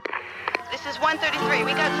This is 133.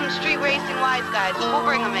 We got some street racing wise guys. We'll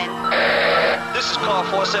bring them in. This is call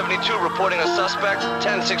 472 reporting a suspect.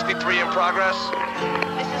 1063 in progress.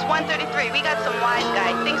 This is 133. We got some wise guy.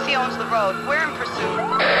 Thinks he owns the road. We're in pursuit.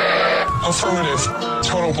 Affirmative.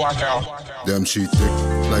 Total blackout. Damn, she thick,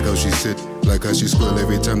 like how she sit, like how she squill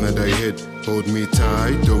every time that I hit. Hold me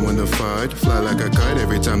tight, don't wanna fight. Fly like a kite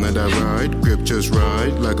every time that I ride. Grip just right,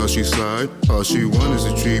 like how she slide. All she wants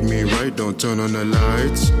is to treat me right, don't turn on the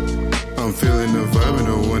lights. I'm feeling the vibe and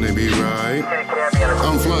don't wanna be right.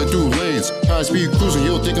 I'm flying through lanes, high speed cruising,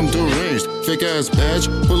 you'll think I'm deranged. Fake ass badge,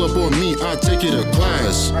 pull up on me, I take you to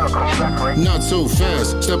class. Not so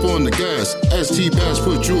fast, step on the gas. ST badge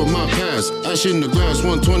put you in my past. Ash in the grass,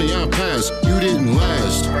 120 I pass. You didn't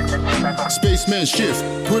last. Spaceman shift,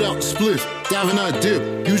 put out the spliff. Diving I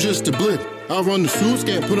dip, you just a blip. I run the suits,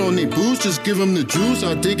 can't put on they boots, just give them the juice,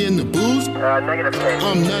 I dig in the booze.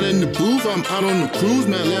 I'm not in the booth, I'm out on the cruise,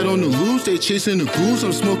 mad lad on the loose, they chasing the goose,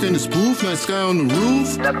 I'm smoking the spoof, night sky on the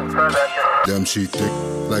roof. Damn, she thick,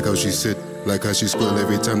 like how she sit, like how she squill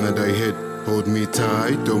every time that I hit. Hold me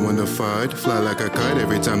tight, don't wanna fight, fly like a kite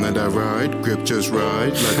every time that I ride. Grip just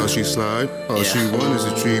right, like how she slide. All she wants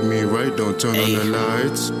is to treat me right, don't turn on the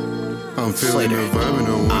lights. I'm feeling the vibe and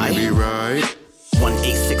don't wanna be right.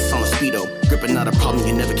 186 on a speedo, gripping not a problem,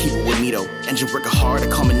 you never keep it with me though. Engine working hard, I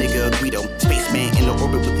call my nigga a Guido. Spaceman in the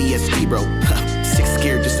orbit with the DST, bro. Six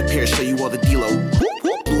scared, disappear, show you all the D-Lo.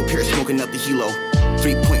 Blue appear smoking up the helo.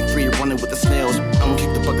 3.3 running with the snails. I'ma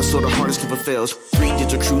kick the bucket so the hardest never fails.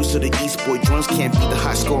 3-digit cruise to the east, boy drones can't beat the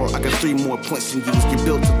high score. I got 3 more points than you. You're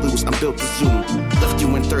built to lose, I'm built to zoom. Left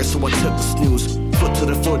you in third, so I took the snooze. Foot to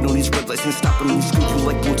the floor, no these red lights ain't stopping me. Screw you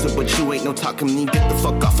like Muta, but you ain't no talking me. Get the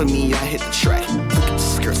fuck off of me, I hit the track. Look at the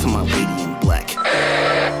skirts on my lady in black.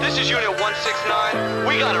 This is Unit 169.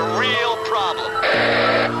 We got a real problem.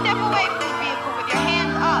 Step away from the vehicle with your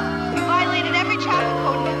hands up. You violated every traffic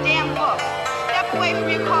code in the damn book. Step away from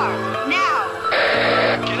your car. Now.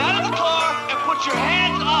 Get out of the car and put your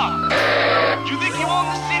hands up. You think you own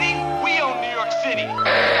the city? We own New York City.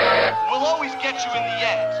 We'll always get you in the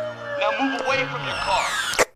end. Now move away from your car.